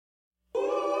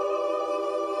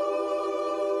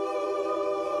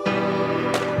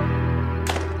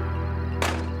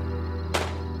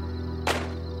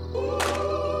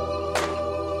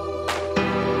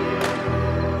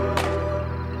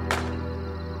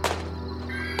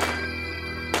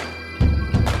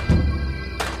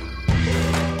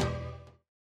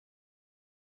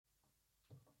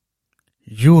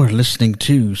You're listening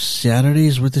to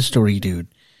Saturdays with the Story Dude,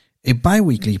 a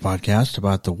bi-weekly podcast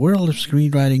about the world of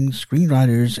screenwriting,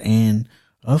 screenwriters, and,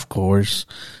 of course,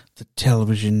 the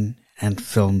television and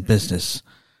film business.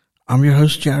 I'm your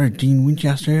host, Jared Dean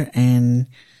Winchester, and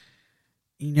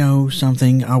you know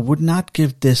something, I would not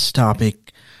give this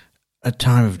topic a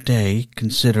time of day,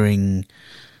 considering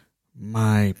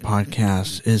my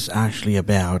podcast is actually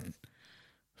about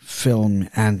film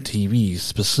and TV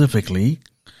specifically,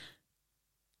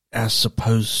 as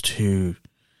opposed to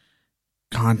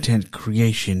content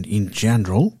creation in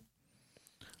general.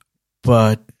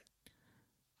 But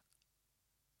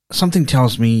something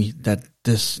tells me that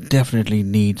this definitely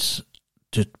needs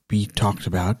to be talked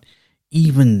about,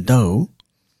 even though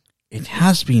it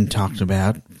has been talked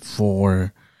about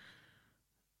for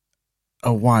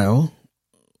a while,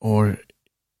 or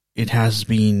it has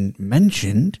been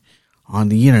mentioned on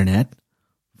the internet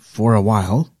for a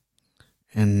while,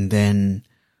 and then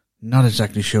not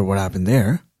exactly sure what happened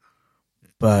there.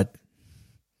 But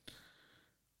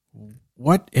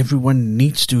what everyone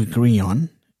needs to agree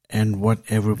on, and what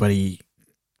everybody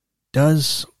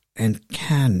does and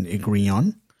can agree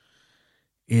on,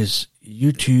 is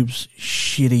YouTube's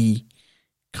shitty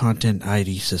content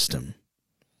ID system.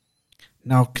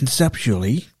 Now,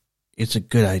 conceptually, it's a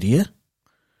good idea,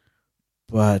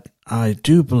 but I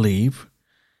do believe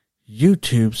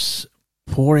YouTube's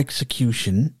poor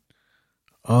execution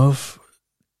of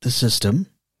the system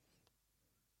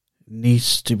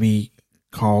needs to be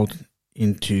called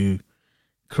into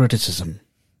criticism.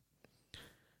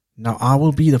 Now, I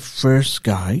will be the first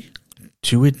guy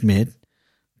to admit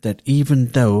that even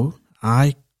though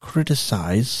I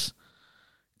criticize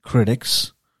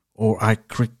critics, or I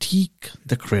critique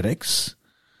the critics,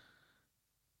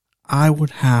 I would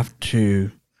have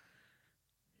to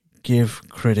give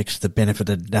critics the benefit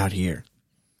of the doubt here.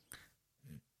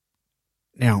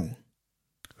 Now,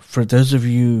 for those of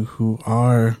you who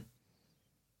are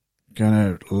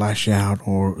going to lash out,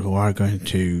 or who are going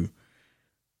to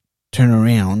turn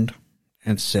around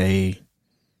and say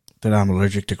that I'm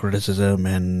allergic to criticism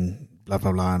and blah,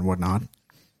 blah, blah, and whatnot,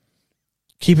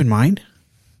 keep in mind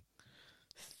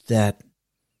that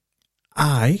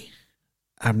I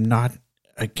am not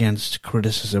against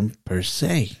criticism per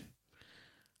se.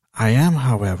 I am,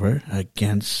 however,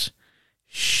 against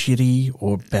shitty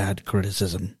or bad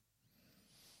criticism.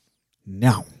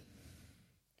 Now,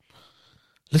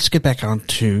 let's get back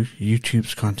onto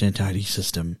YouTube's content ID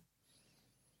system.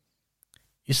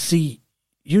 You see,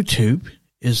 YouTube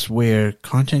is where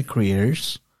content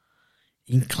creators,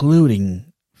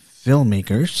 including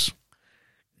filmmakers,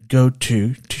 go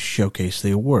to showcase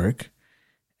their work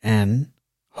and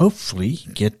hopefully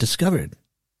get discovered.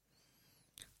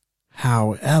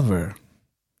 However,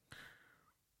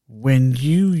 when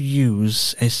you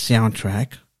use a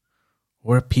soundtrack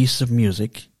or a piece of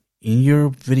music in your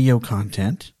video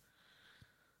content,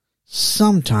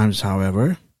 sometimes,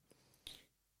 however,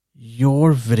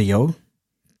 your video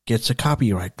gets a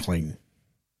copyright claim.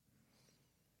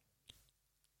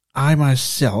 I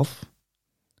myself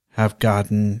have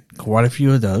gotten quite a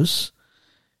few of those,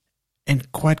 and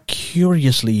quite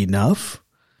curiously enough,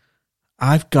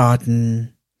 I've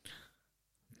gotten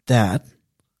that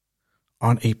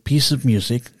on a piece of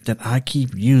music that I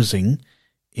keep using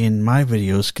in my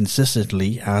videos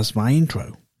consistently as my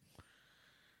intro.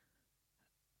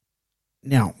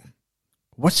 Now,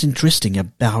 what's interesting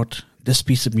about this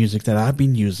piece of music that I've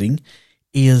been using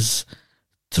is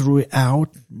throughout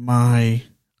my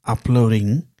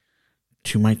uploading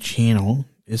to my channel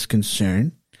is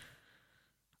concerned,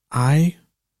 I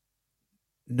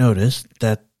noticed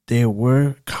that there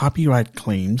were copyright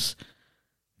claims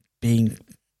being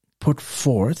put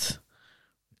forth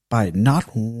by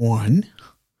not one,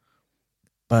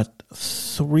 but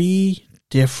 3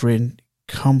 different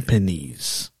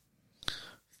companies.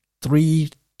 3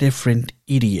 different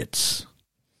idiots.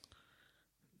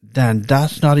 Then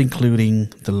that's not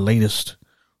including the latest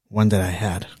one that I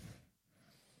had.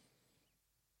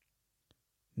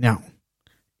 Now,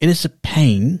 it is a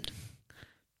pain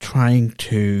trying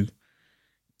to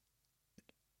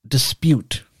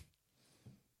dispute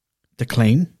the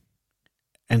claim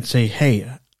and say, hey,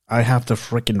 I have the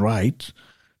freaking right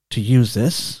to use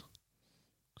this,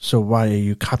 so why are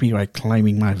you copyright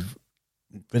claiming my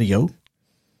video?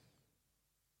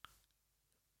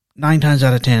 9 times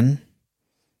out of 10,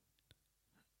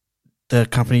 the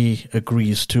company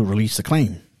agrees to release the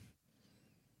claim.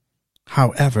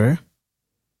 However,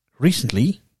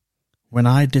 recently, when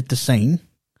I did the same,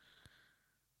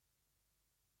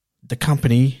 the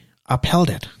company upheld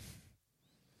it.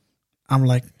 I'm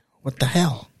like, what the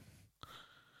hell?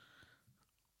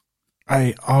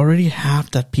 I already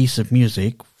have that piece of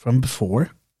music from before,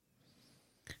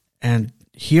 and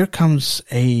here comes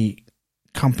a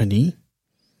company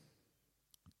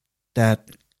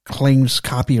that claims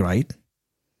copyright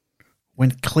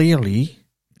when clearly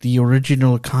the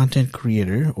original content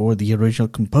creator or the original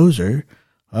composer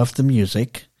of the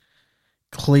music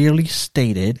clearly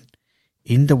stated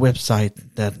in the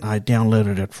website that I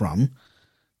downloaded it from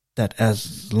that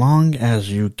as long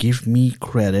as you give me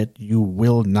credit, you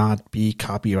will not be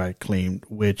copyright claimed,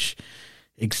 which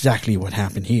exactly what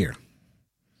happened here.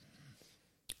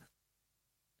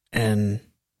 And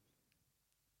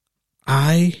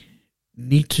I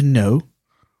need to know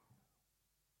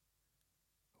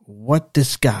what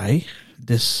this guy,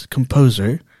 this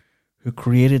composer who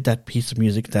created that piece of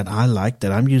music that I like,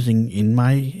 that I'm using in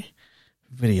my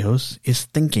videos, is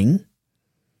thinking,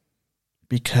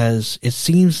 because it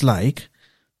seems like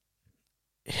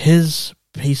his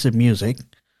piece of music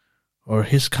or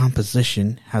his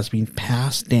composition has been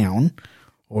passed down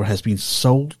or has been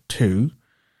sold to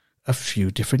a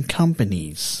few different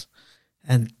companies,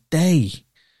 and they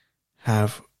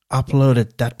have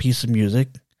uploaded that piece of music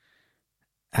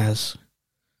as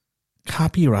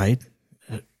copyright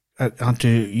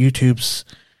onto YouTube's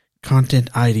Content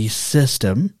ID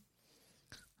system.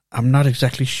 I'm not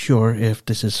exactly sure if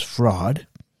this is fraud,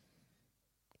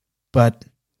 but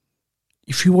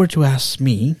if you were to ask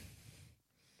me,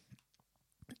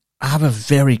 I have a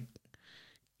very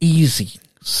easy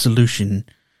solution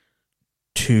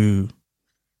to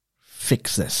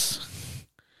fix this.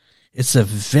 It's a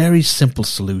very simple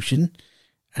solution,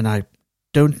 and I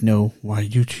don't know why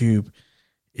YouTube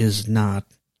is not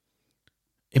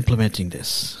implementing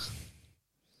this.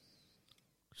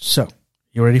 So,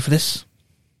 you ready for this?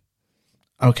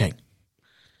 Okay.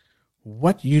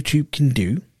 What YouTube can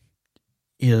do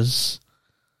is,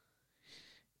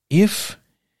 if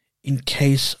in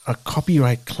case a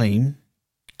copyright claim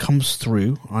comes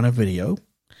through on a video,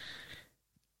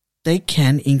 they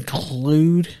can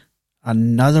include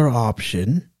another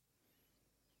option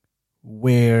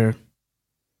where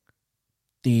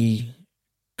the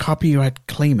copyright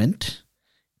claimant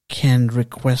can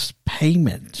request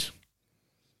payment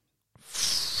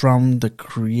from the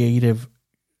creative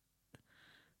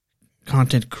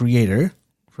content creator,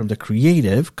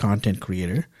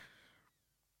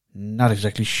 Not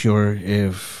exactly sure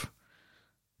if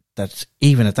that's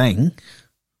even a thing,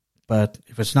 but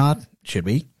if it's not, it should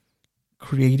be.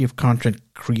 Creative content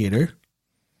creator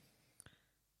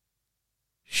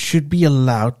should be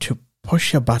allowed to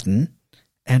push a button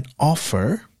and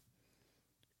offer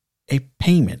a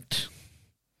payment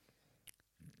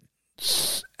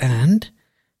and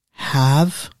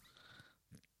have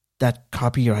that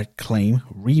copyright claim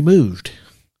removed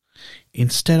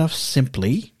instead of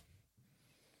simply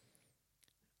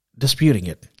disputing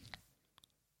it.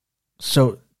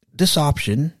 So this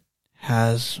option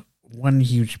has one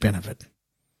huge benefit.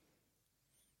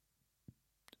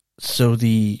 So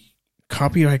the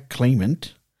copyright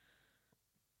claimant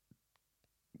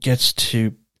gets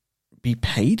to be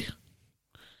paid,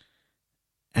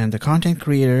 and the content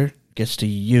creator gets to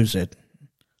use it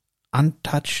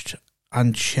untouched,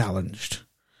 unchallenged,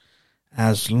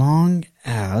 as long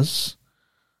as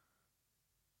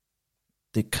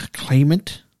the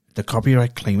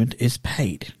copyright claimant is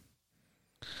paid.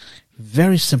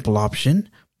 Very simple option,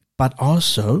 but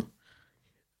also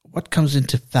what comes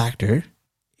into factor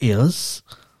is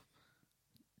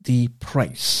the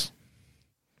price.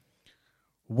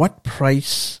 What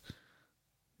price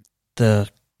the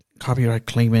copyright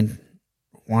claimant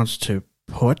wants to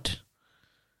put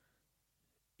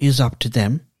is up to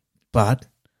them, but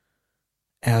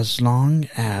as long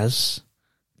as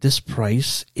this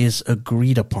price is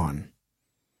agreed upon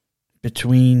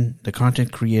between the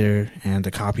content creator and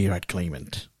the copyright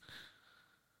claimant.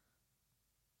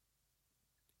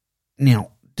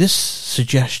 Now, this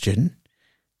suggestion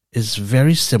is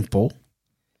very simple,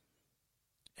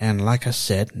 and like I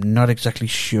said, not exactly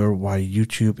sure why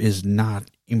YouTube is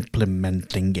not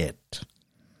implementing it.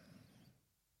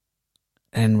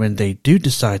 And when they do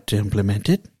decide to implement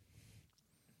it,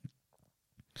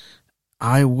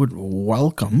 I would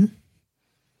welcome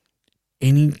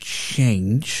any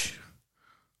change,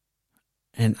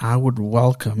 and I would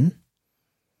welcome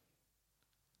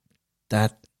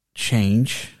that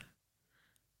change,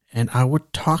 and I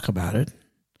would talk about it,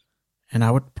 and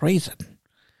I would praise it.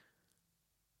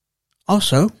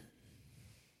 Also,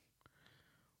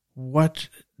 what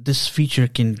this feature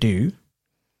can do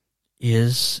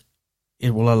is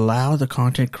it will allow the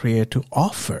content creator to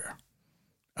offer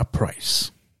a price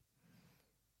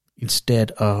instead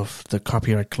of the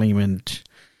copyright claimant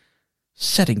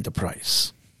setting the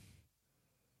price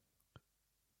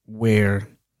where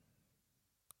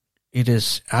it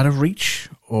is out of reach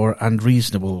or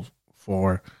unreasonable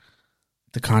for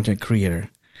the content creator.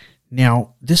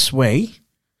 Now, this way,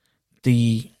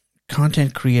 the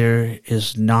content creator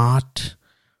is not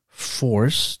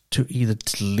forced to either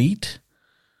delete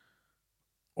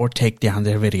or take down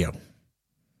their video,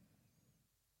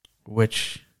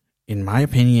 which, in my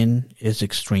opinion, is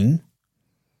extreme,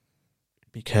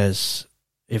 because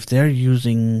if they're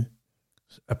using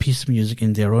a piece of music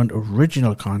in their own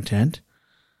original content,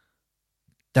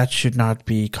 that should not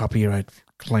be copyright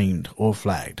claimed or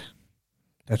flagged.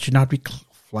 That should not be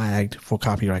flagged for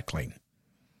copyright claim.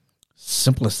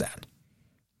 Simple as that.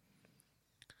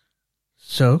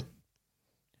 So,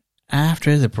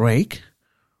 after the break,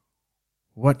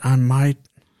 what I might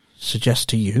suggest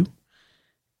to you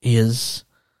is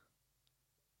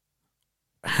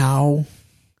how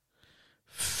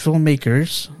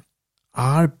filmmakers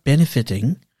are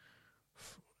benefiting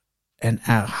and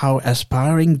how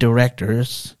aspiring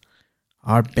directors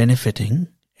are benefiting,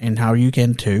 and how you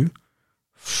can too,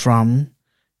 from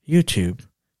YouTube.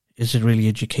 Is it really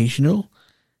educational?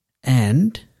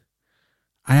 And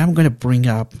I am going to bring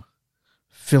up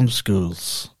film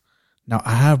schools. Now,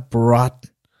 I have brought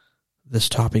this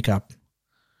topic up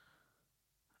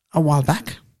a while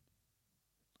back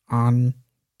on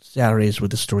Saturdays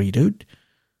with the Story Dude,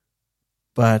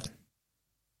 but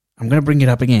I'm going to bring it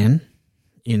up again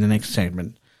in the next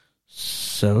segment.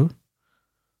 So,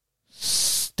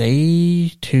 stay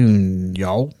tuned,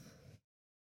 y'all.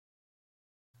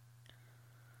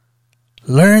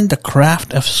 Learn the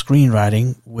craft of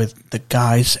screenwriting with the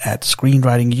guys at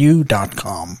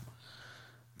screenwritingu.com.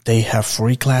 They have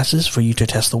free classes for you to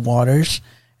test the waters,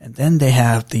 and then they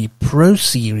have the Pro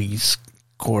Series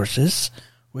courses,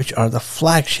 which are the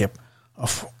flagship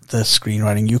of the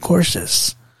Screenwriting U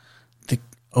courses. The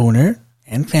owner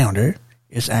and founder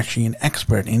is actually an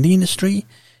expert in the industry,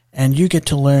 and you get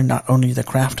to learn not only the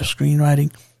craft of screenwriting,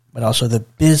 but also the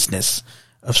business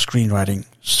of screenwriting.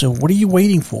 So what are you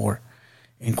waiting for?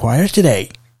 Inquire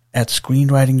today at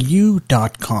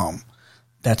screenwritingu.com.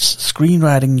 That's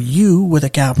screenwritingu with a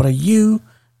capital U.com.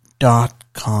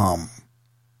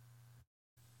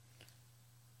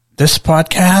 This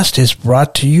podcast is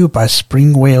brought to you by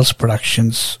Spring Wales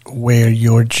Productions, where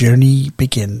your journey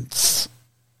begins.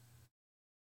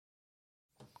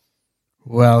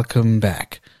 Welcome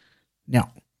back.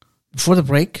 Now, before the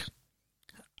break,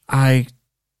 I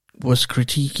was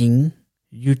critiquing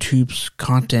YouTube's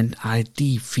Content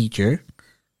ID feature,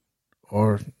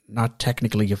 or not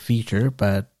technically a feature,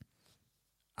 but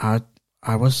I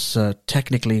was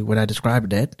technically, when I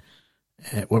described it,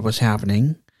 what was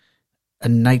happening, a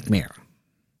nightmare,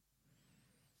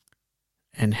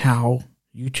 and how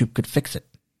YouTube could fix it.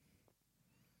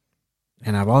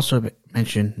 And I've also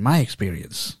mentioned my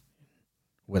experience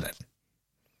with it.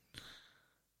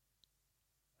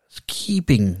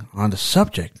 Keeping on the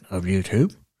subject of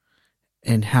YouTube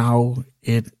and how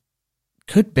it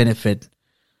could benefit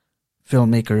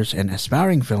filmmakers and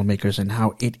aspiring filmmakers, and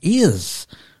how it is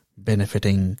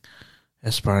benefiting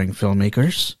aspiring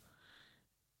filmmakers,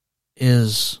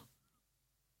 is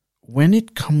when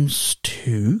it comes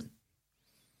to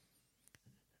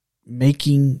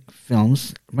making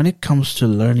films, when it comes to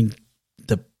learning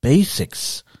the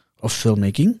basics of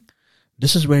filmmaking,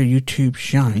 this is where YouTube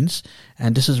shines,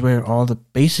 and this is where all the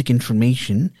basic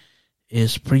information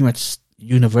is pretty much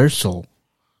universal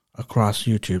across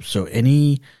YouTube. So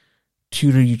any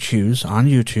tutor you choose on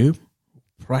YouTube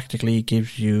practically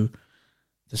gives you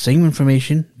the same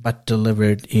information, but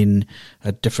delivered in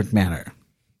a different manner.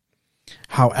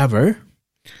 However,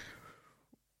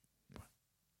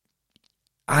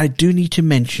 I do need to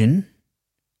mention,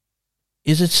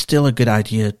 is it still a good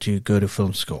idea to go to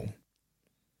film school?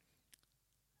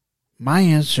 My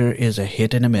answer is a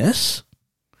hit and a miss.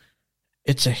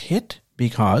 It's a hit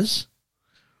because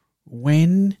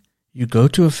when you go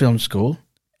to a film school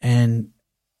and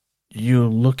you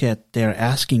look at their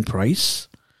asking price,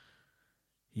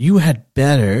 you had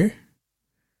better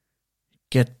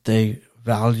get the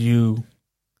value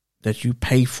that you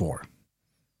pay for.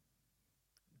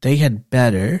 They had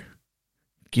better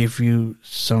give you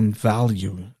some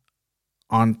value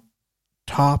on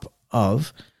top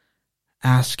of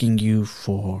asking you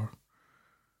for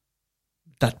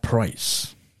that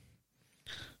price.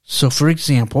 So, for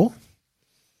example,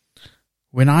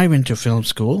 when I went to film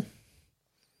school,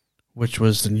 which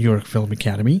was the New York Film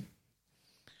Academy,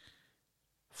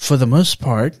 for the most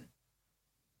part,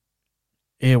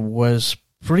 it was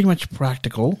pretty much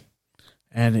practical,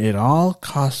 and it all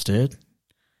costed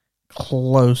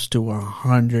close to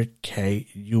 100K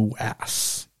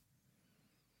US.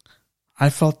 I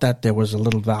felt that there was a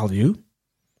little value,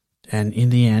 and in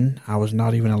the end, I was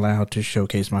not even allowed to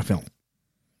showcase my film.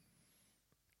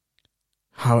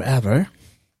 However,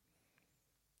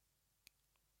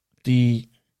 the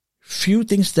few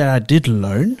things that I did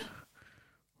learn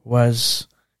was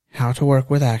how to work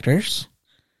with actors,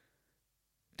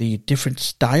 the different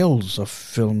styles of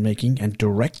filmmaking and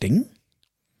directing,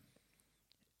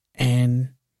 and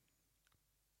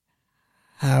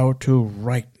how to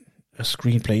write a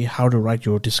screenplay, how to write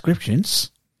your descriptions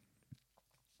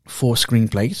for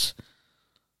screenplays.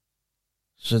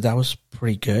 So that was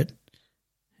pretty good.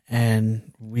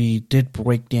 And we did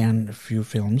break down a few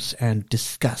films and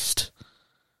discussed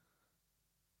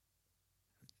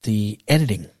the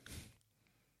editing,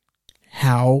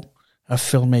 how a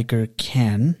filmmaker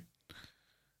can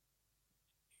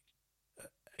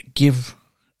give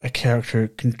a character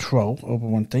control over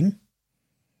one thing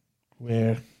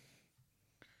where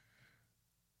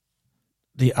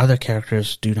the other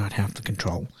characters do not have the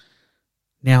control.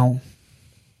 Now,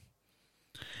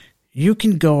 you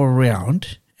can go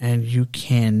around and you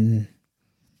can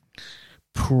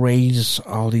praise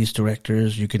all these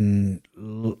directors. You can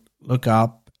look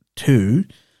up to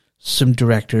some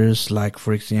directors like,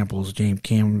 for example, James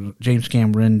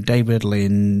Cameron, David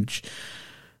Lynch,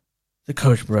 the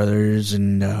Koch brothers,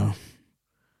 and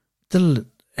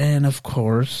of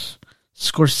course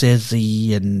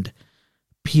Scorsese and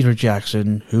Peter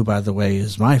Jackson, who, by the way,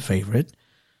 is my favorite.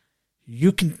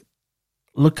 You can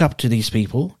look up to these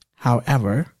people.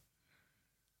 However,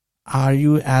 are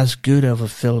you as good of a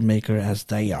filmmaker as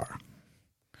they are?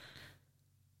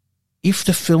 If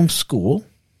the film school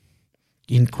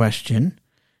in question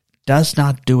does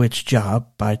not do its job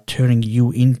by turning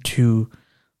you into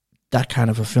that kind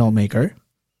of a filmmaker,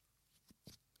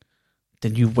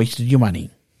 then you've wasted your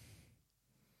money.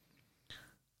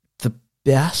 The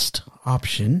best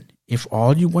option, if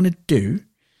all you want to do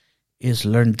is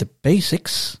learn the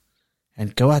basics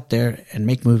and go out there and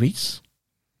make movies,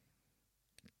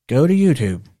 go to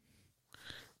YouTube.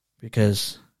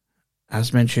 Because,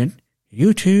 as mentioned,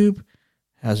 YouTube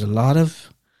has a lot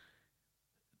of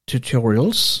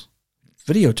tutorials,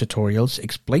 video tutorials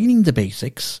explaining the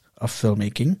basics of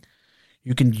filmmaking.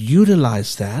 You can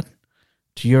utilize that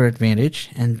to your advantage,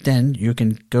 and then you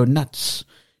can go nuts.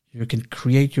 You can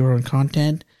create your own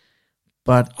content,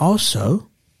 but also,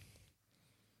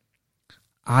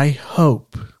 I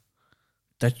hope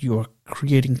that you are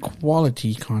creating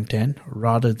quality content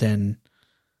rather than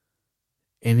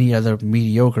any other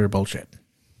mediocre bullshit.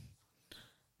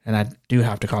 And I do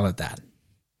have to call it that.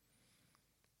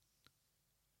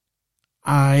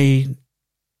 I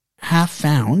have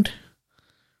found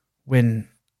when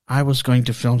I was going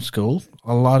to film school,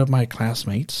 a lot of my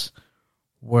classmates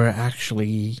were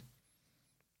actually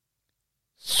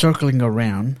circling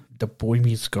around the boy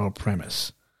meets girl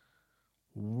premise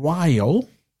while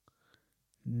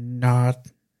not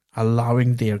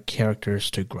allowing their characters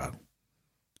to grow.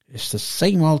 It's the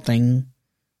same old thing,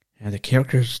 and the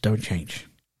characters don't change.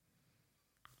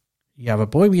 You have a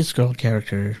boy meets girl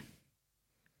character,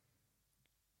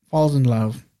 falls in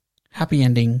love, happy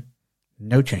ending,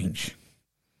 no change.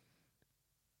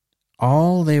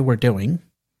 All they were doing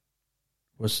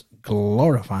was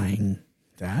glorifying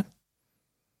that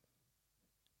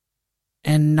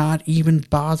and not even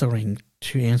bothering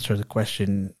to answer the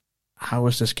question, how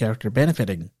is this character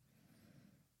benefiting?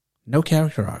 No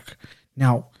character arc.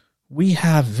 Now, we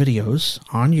have videos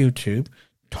on YouTube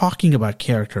talking about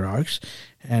character arcs,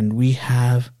 and we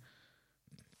have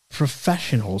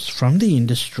professionals from the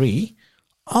industry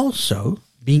also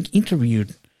being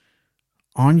interviewed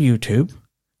on YouTube.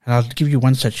 And I'll give you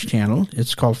one such channel.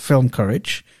 It's called Film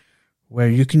Courage, where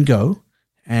you can go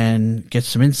and get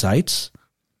some insights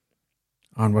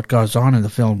on what goes on in the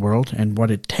film world and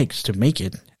what it takes to make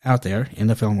it out there in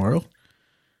the film world.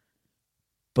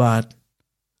 But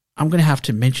I'm going to have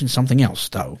to mention something else,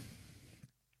 though.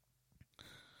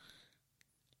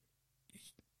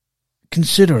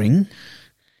 Considering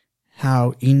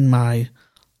how in my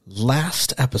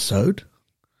last episode,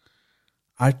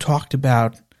 I talked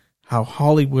about how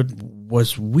Hollywood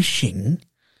was wishing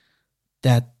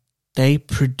that they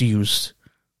produced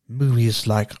movies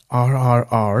like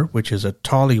RRR, which is a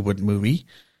Tollywood movie.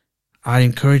 I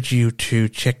encourage you to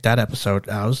check that episode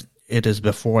out. It is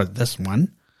before this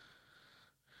one.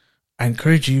 I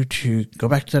encourage you to go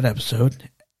back to that episode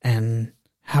and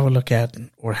have a look at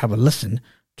or have a listen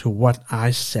to what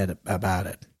I said about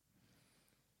it.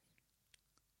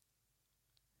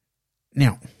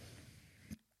 Now,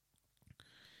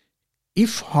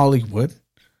 if Hollywood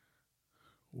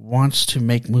wants to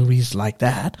make movies like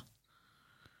that,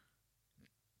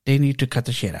 they need to cut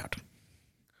the shit out.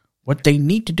 What they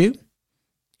need to do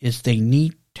is they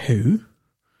need to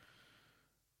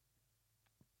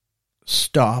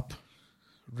stop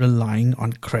relying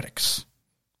on critics.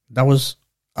 That was,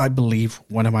 I believe,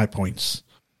 one of my points.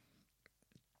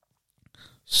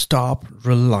 Stop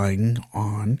relying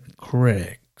on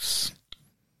critics.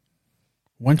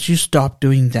 Once you stop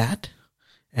doing that,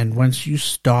 and once you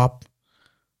stop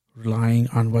relying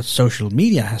on what social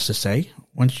media has to say,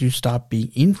 once you stop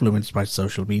being influenced by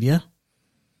social media,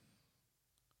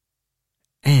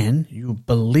 and you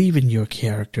believe in your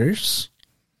characters,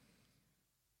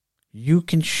 you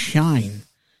can shine.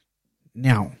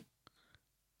 Now,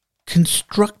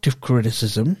 constructive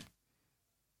criticism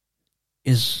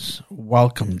is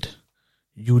welcomed.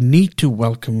 You need to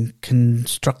welcome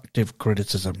constructive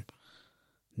criticism,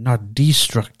 not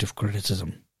destructive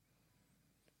criticism.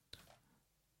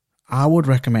 I would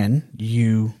recommend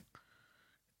you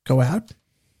go out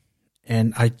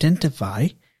and identify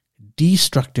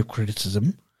destructive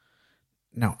criticism.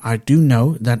 Now, I do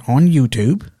know that on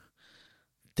YouTube,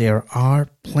 there are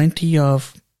plenty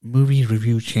of movie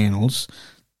review channels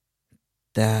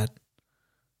that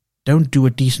don't do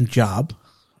a decent job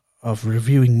of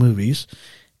reviewing movies.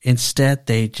 Instead,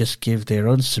 they just give their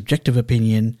own subjective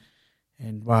opinion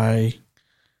and why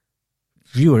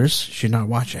viewers should not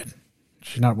watch it,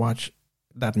 should not watch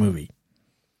that movie,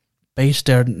 based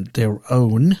on their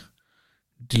own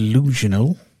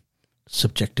delusional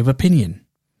subjective opinion.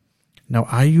 Now,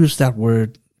 I use that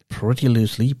word pretty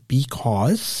loosely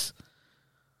because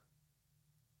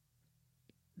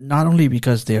not only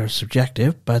because they are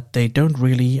subjective, but they don't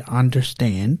really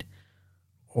understand,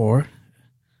 or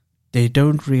they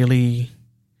don't really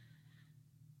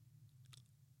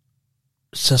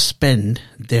suspend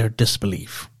their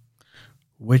disbelief,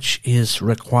 which is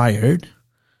required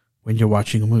when you're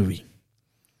watching a movie.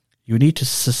 You need to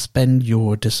suspend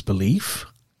your disbelief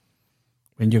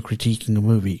when you're critiquing a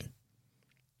movie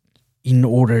in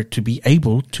order to be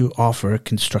able to offer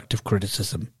constructive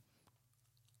criticism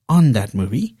on that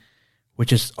movie,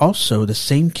 which is also the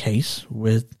same case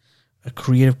with a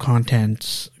creative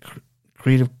content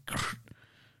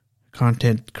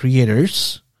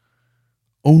creator's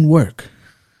own work.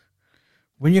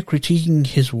 When you're critiquing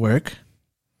his work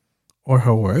or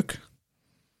her work,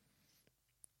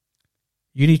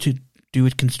 you need to do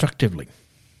it constructively.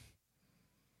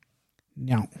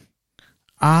 Now,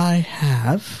 I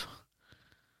have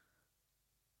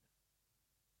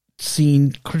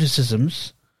seen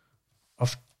criticisms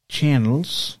of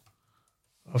channels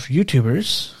of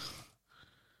YouTubers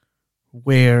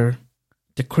where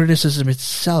the criticism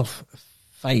itself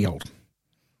failed.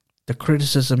 The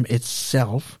criticism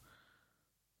itself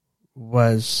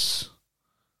was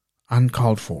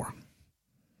uncalled for.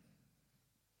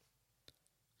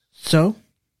 So,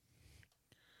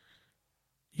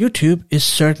 YouTube is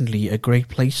certainly a great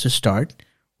place to start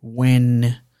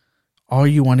when all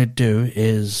you want to do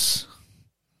is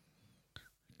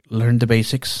learn the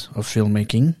basics of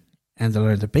filmmaking and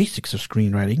learn the basics of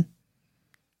screenwriting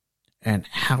and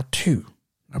how to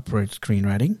approach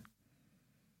screenwriting.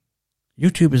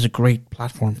 YouTube is a great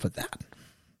platform for that.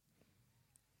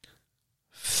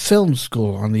 Film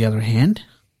school, on the other hand,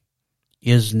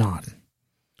 is not.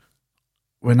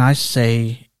 When I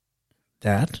say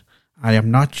that, I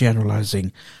am not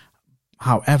generalizing.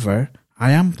 However,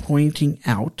 I am pointing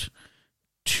out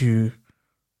to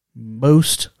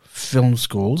most film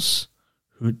schools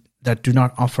that do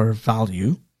not offer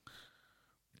value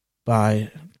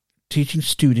by teaching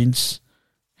students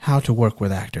how to work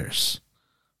with actors.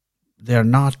 They're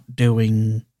not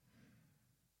doing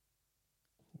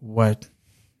what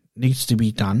needs to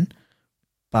be done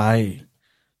by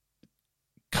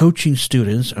coaching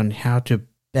students on how to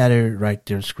better write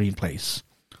their screenplays,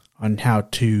 on how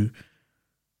to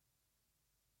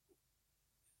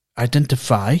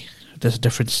identify the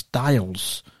different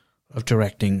styles of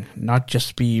directing, not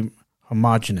just be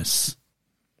homogeneous.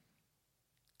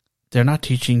 They're not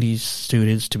teaching these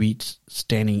students to be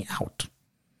standing out.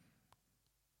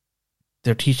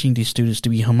 They're teaching these students to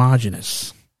be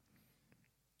homogeneous.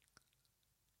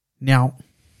 Now,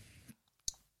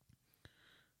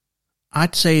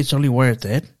 I'd say it's only worth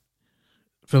it.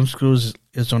 Film schools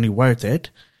is only worth it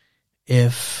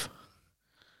if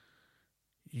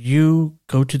you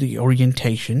go to the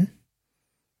orientation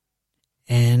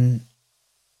and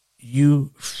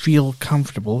you feel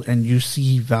comfortable and you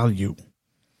see value.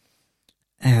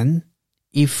 And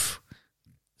if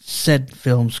said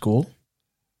film school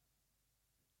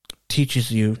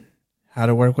teaches you how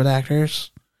to work with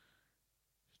actors,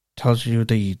 tells you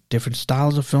the different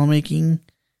styles of filmmaking,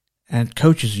 and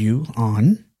coaches you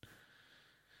on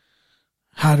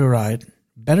how to write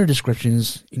better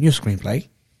descriptions in your screenplay,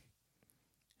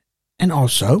 and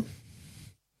also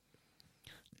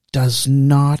does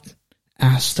not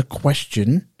ask the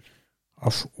question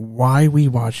of why we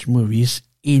watch movies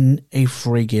in a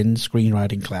friggin'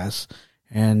 screenwriting class.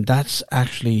 And that's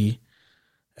actually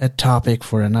a topic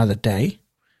for another day,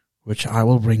 which I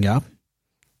will bring up.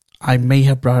 I may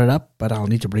have brought it up, but I'll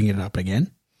need to bring it up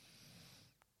again.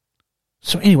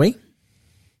 So anyway,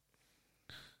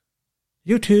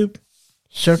 YouTube,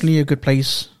 certainly a good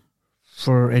place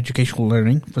for educational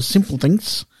learning, for simple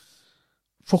things,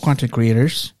 for content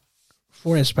creators,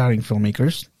 for aspiring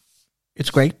filmmakers.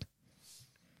 It's great.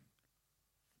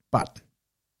 But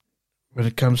when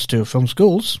it comes to film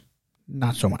schools,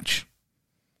 not so much.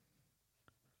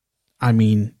 I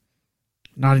mean,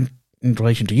 not in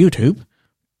relation to YouTube,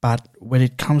 but when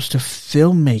it comes to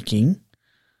filmmaking,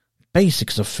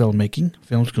 basics of filmmaking,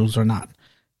 film schools are not.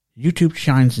 YouTube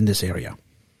shines in this area.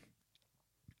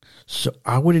 So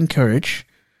I would encourage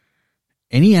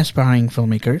any aspiring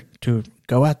filmmaker to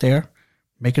go out there,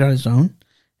 make it on his own,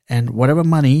 and whatever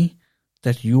money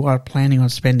that you are planning on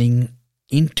spending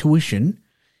in tuition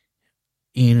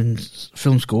in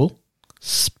film school,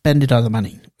 spend it on the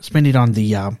money. Spend it on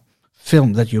the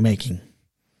film that you're making.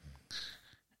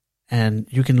 And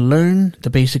you can learn the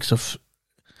basics of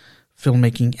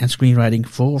filmmaking and screenwriting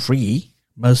for free,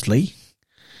 mostly.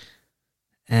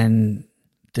 And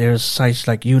there's sites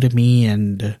like Udemy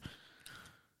and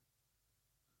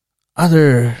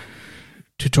other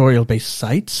tutorial-based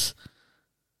sites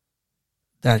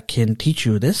that can teach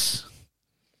you this.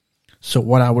 So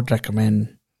what I would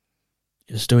recommend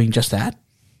is doing just that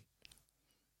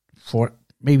for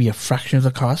maybe a fraction of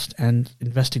the cost and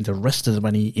investing the rest of the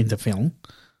money in the film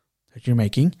that you're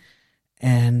making.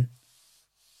 And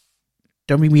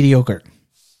don't be mediocre.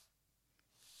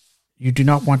 You do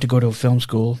not want to go to a film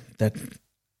school that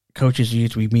coaches you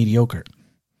to be mediocre.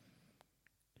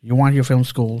 You want your film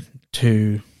school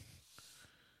to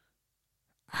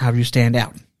have you stand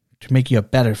out, to make you a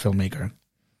better filmmaker,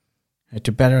 and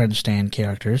to better understand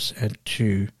characters, and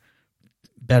to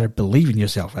better believe in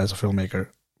yourself as a filmmaker,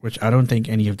 which I don't think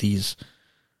any of these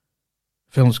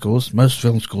most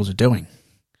film schools are doing.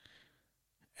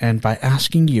 And by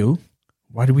asking you,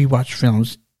 why do we watch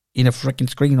films in a freaking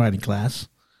screenwriting class,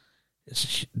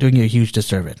 it's doing you a huge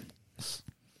disservice.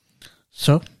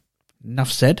 So,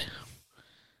 enough said.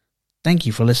 Thank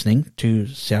you for listening to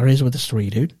Saturdays with the Story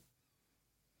Dude.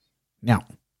 Now,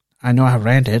 I know I have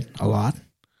ranted a lot,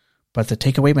 but the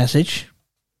takeaway message: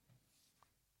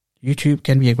 YouTube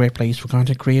can be a great place for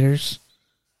content creators.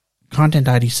 Content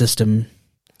ID system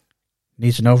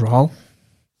needs an overhaul.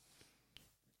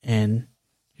 And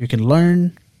you can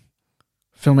learn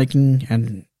filmmaking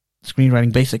and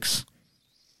screenwriting basics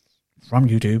from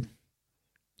YouTube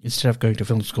instead of going to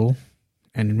film school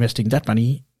and investing that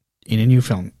money in a new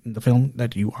film, in the film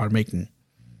that you are making,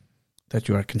 that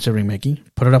you are considering making.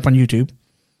 Put it up on YouTube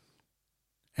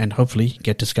and hopefully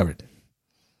get discovered.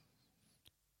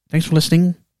 Thanks for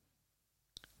listening.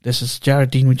 This is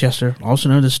Jared Dean Winchester, also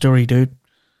known as Story Dude.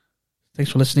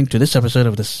 Thanks for listening to this episode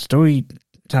of the Story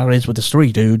Saturdays with the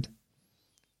Story Dude.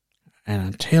 And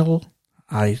until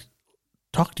I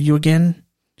talk to you again,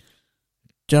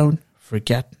 don't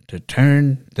forget to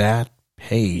turn that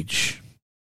page.